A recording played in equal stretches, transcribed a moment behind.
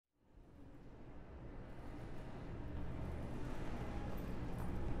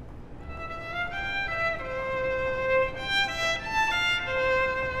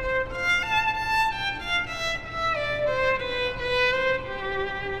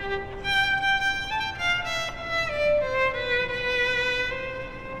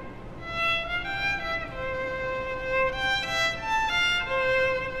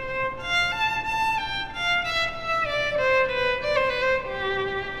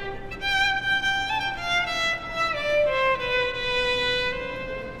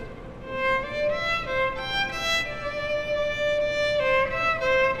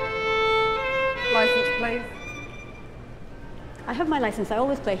license. I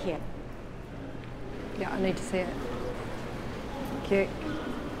always play here. Yeah, I need to see it. Thank you.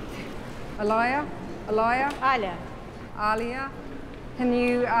 Alia? Alia? Can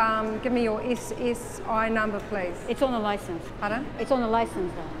you give me your SSI number, please? It's on the license. Pardon? It's on the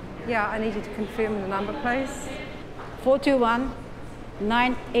license, though. Yeah, I need you to confirm the number, please.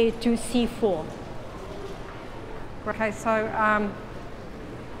 421-982C4. Okay, so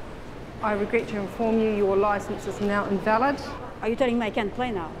I regret to inform you your license is now invalid. Are you telling me I can't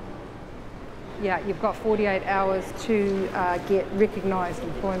play now? Yeah, you've got 48 hours to get recognised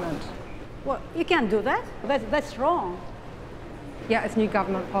employment. Well, you can't do that. That's wrong. Yeah, it's new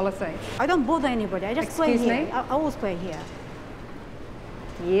government policy. I don't bother anybody. I just play Excuse here. me? I always play here.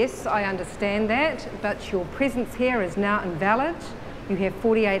 Yes, I understand that, but your presence here is now invalid. You have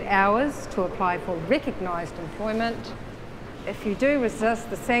 48 hours to apply for recognised employment. If you do resist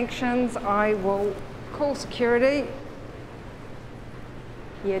the sanctions, I will call security.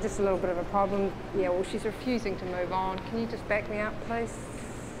 Yeah, just a little bit of a problem. Yeah, well, she's refusing to move on. Can you just back me up, please?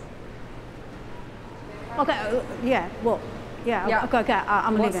 Okay, yeah, well, yeah. Okay,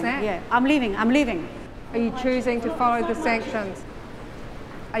 I'm What's leaving. that? Yeah, I'm leaving. Are you choosing to follow the sanctions?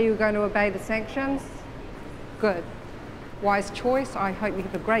 Are you going to obey the sanctions? Good. Wise choice. I hope you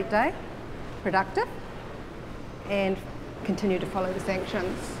have a great day, productive, and continue to follow the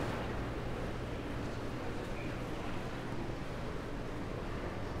sanctions.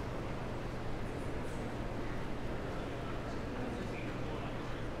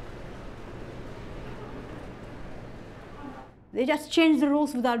 They just change the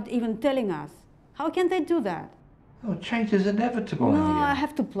rules without even telling us. How can they do that? Oh, change is inevitable. No, I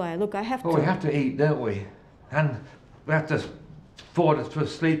have to play. Look, I have to. Oh, we have to eat, don't we? And we have to afford it for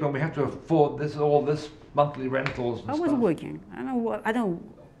sleep, and we have to afford all this monthly rentals and I was working. I don't know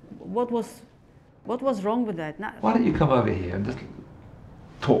what was wrong with that. Why don't you come over here and just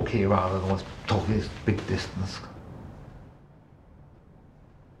talk here rather than talking this big distance?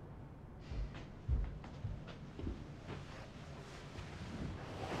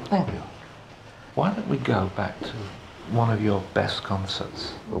 Andrew, why don't we go back to one of your best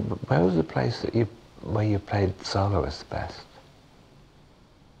concerts? Where was the place where you played soloist best?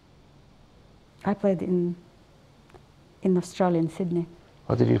 I played in Australia, in Sydney.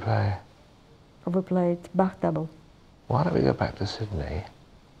 What did you play? We played Bach double. Why don't we go back to Sydney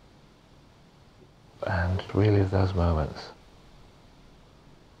and relive those moments?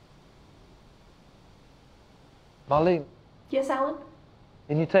 Marlene? Yes, Alan?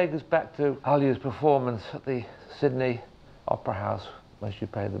 Can you take us back to Alia's performance at the Sydney Opera House when she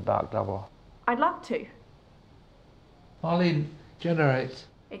played the Bach double? I'd love to. Marlene, generate.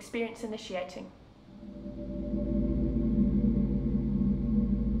 Experience initiating.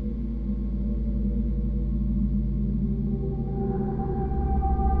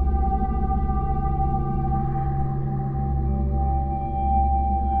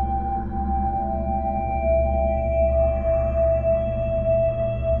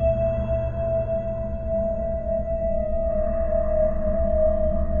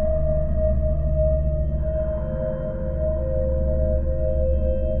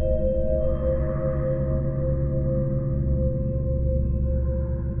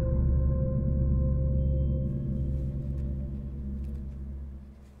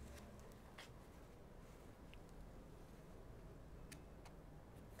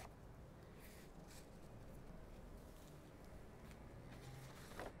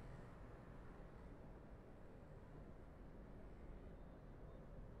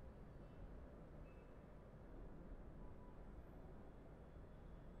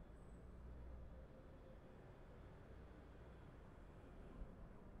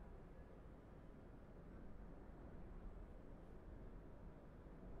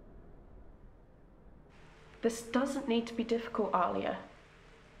 This doesn't need to be difficult, Alia.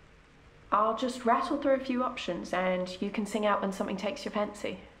 I'll just rattle through a few options and you can sing out when something takes your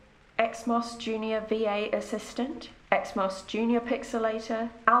fancy. XMOS Junior VA Assistant, XMOS Junior Pixelator,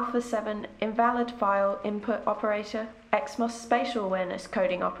 Alpha 7 Invalid File Input Operator, XMOS Spatial Awareness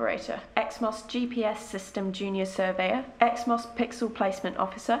Coding Operator, XMOS GPS System Junior Surveyor, XMOS Pixel Placement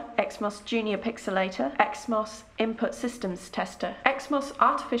Officer, XMOS Junior Pixelator, XMOS Input Systems Tester, XMOS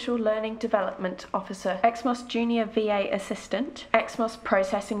Artificial Learning Development Officer, XMOS Junior VA Assistant, XMOS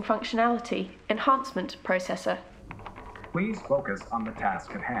Processing Functionality Enhancement Processor. Please focus on the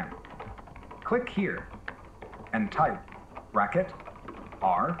task at hand. Click here and type bracket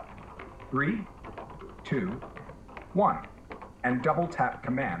R3, 2, 1 and double tap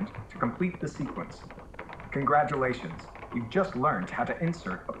command to complete the sequence. Congratulations, you've just learned how to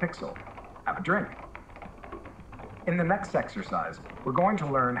insert a pixel. Have a drink. In the next exercise, we're going to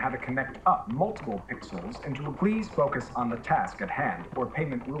learn how to connect up multiple pixels into a... Please focus on the task at hand, or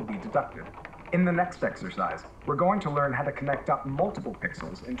payment will be deducted. In the next exercise, we're going to learn how to connect up multiple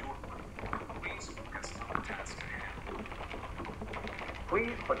pixels into a... Please focus on the task at hand.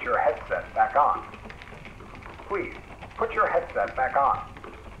 Please put your headset back on. Please put your headset back on.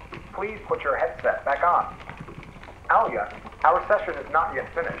 Please put your headset back on. Alia, our session is not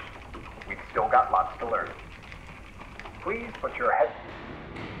yet finished. We've still got lots to learn. Please put your head...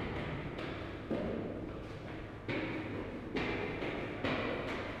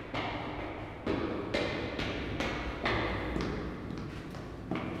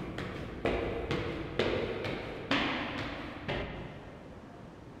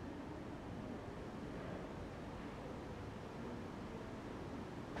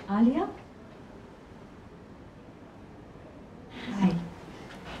 Alia? Hi,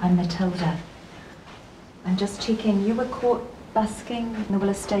 I'm Matilda. I'm just checking. You were caught busking in the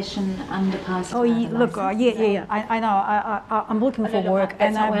Willis Station underpass. Oh, look, yeah. I know. I'm looking for work,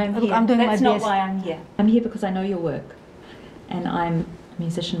 and I'm doing my best. That's not why I'm here. I'm here because I know your work, and I'm a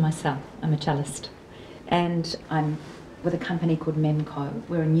musician myself. I'm a cellist, and I'm with a company called Memco.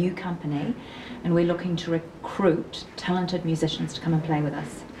 We're a new company, and we're looking to recruit talented musicians to come and play with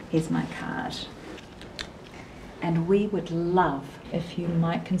us. Here's my card. And we would love if you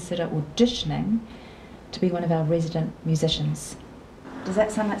might consider auditioning to be one of our resident musicians. Does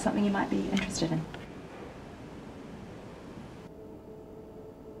that sound like something you might be interested in?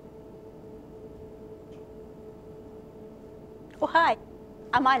 Oh, hi.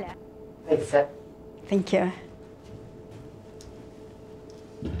 I'm Alia. Please sit. Thank you.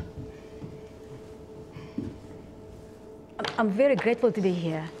 I'm very grateful to be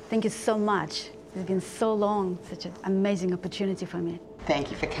here. Thank you so much. It's been so long, such an amazing opportunity for me.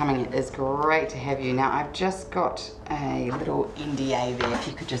 Thank you for coming. It is great to have you. Now, I've just got a little NDA there. If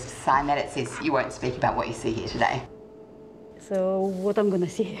you could just sign that, it says you won't speak about what you see here today. So, what I'm gonna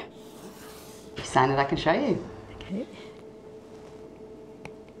see here? If you sign it, I can show you. Okay.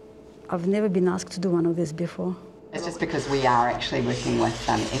 I've never been asked to do one of these before. It's just because we are actually working with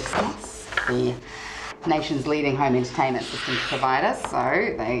XMOS, the nation's leading home entertainment systems provider,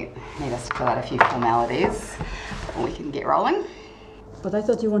 so they need us to fill out a few formalities before we can get rolling. But I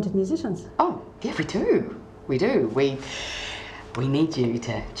thought you wanted musicians. Oh, yeah, we do. We do. We need you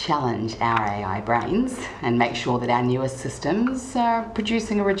to challenge our AI brains and make sure that our newest systems are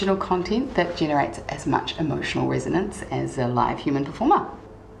producing original content that generates as much emotional resonance as a live human performer.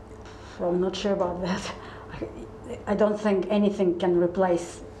 Well, I'm not sure about that. I don't think anything can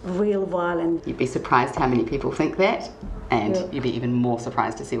replace real violin. You'd be surprised how many people think that, and Yeah. you'd be even more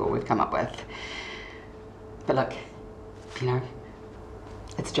surprised to see what we've come up with. But look, you know,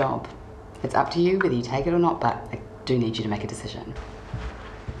 it's a job. It's up to you whether you take it or not, but I do need you to make a decision.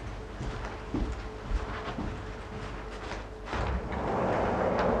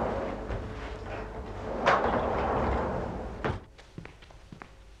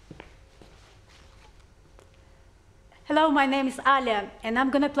 Hello, my name is Alia, and I'm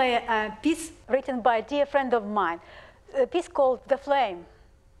gonna play a piece written by a dear friend of mine, a piece called The Flame.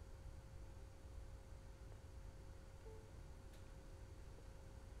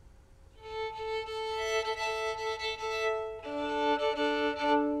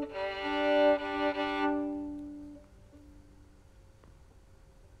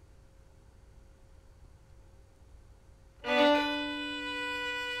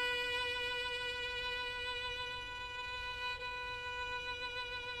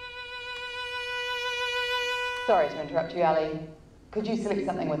 Sorry to interrupt you, Ali. Could you select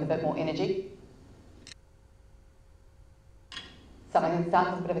something with a bit more energy? Something that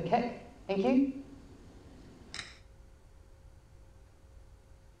starts with a bit of a kick? Thank you.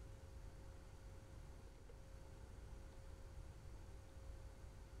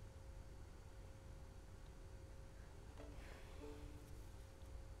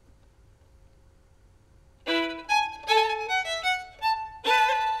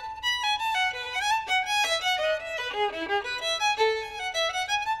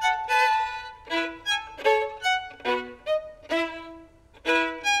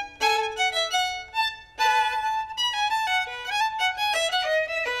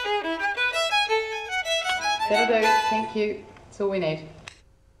 That'll do. Thank you. That's all we need.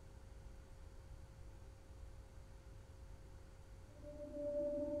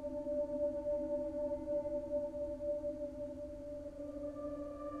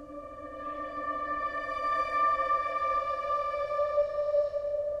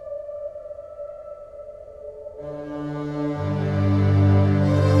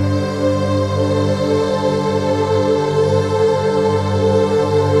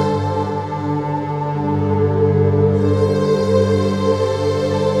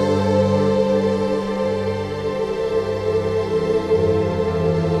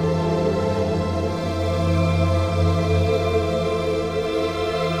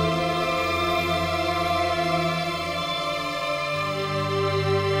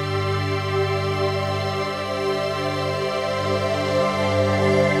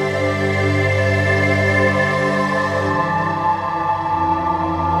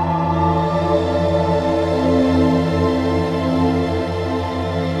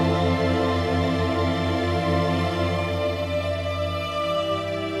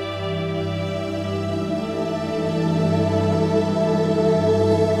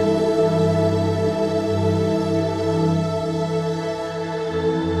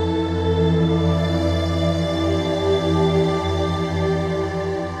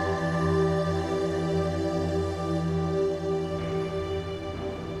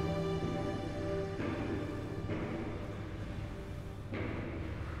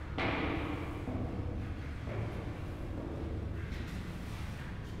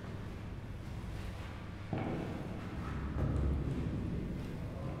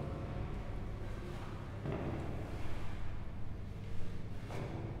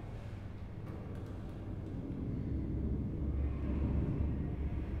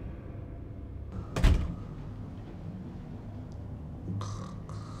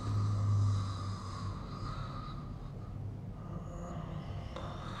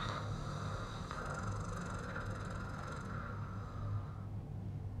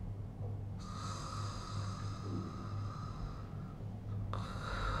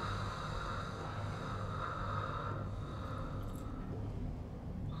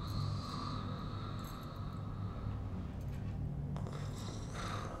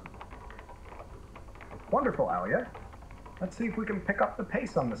 Wonderful, Alia. Let's see if we can pick up the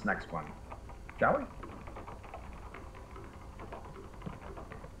pace on this next one, shall we?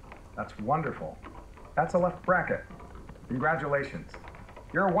 That's wonderful. That's a left bracket. Congratulations.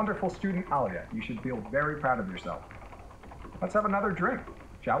 You're a wonderful student, Alia. You should feel very proud of yourself. Let's have another drink,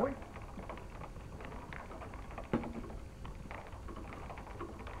 shall we?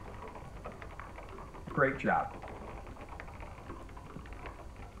 Great job.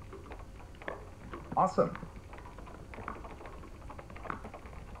 Awesome.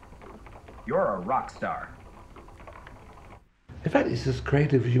 You're a rock star. In fact, it's as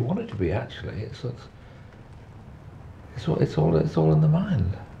creative as you want it to be. Actually, it's all in the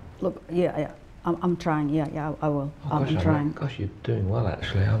mind. Look, yeah, I'm trying. Yeah, I will. Oh, I'm trying. Gosh, you're doing well.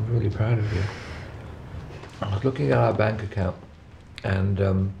 Actually, I'm really proud of you. I was looking at our bank account, and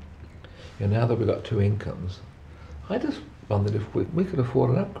now that we've got 2 incomes, I just wondered if we could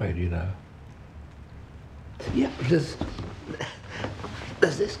afford an upgrade. Yeah, there's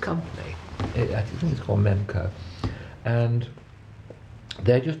this company. I think it's called Memco, and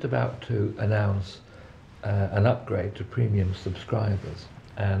they're just about to announce an upgrade to premium subscribers,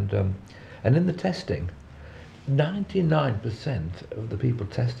 and in the testing, 99% of the people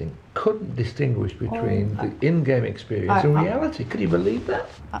testing couldn't distinguish between the in-game experience and reality. Could you believe that?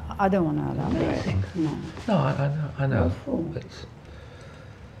 I don't want to have that. Amazing. No. No, I know. Awful.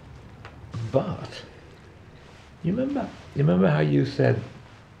 But you remember how you said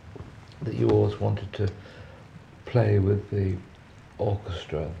that you always wanted to play with the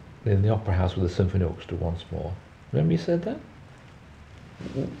orchestra in the opera house with the symphony orchestra once more? Remember you said that?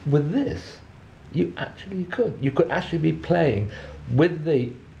 With this, you actually could. You could actually be playing with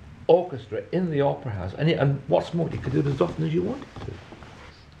the orchestra in the opera house, and what's more, you could do it as often as you wanted to.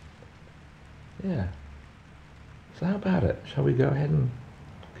 Yeah. So how about it? Shall we go ahead and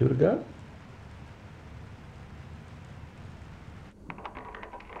give it a go?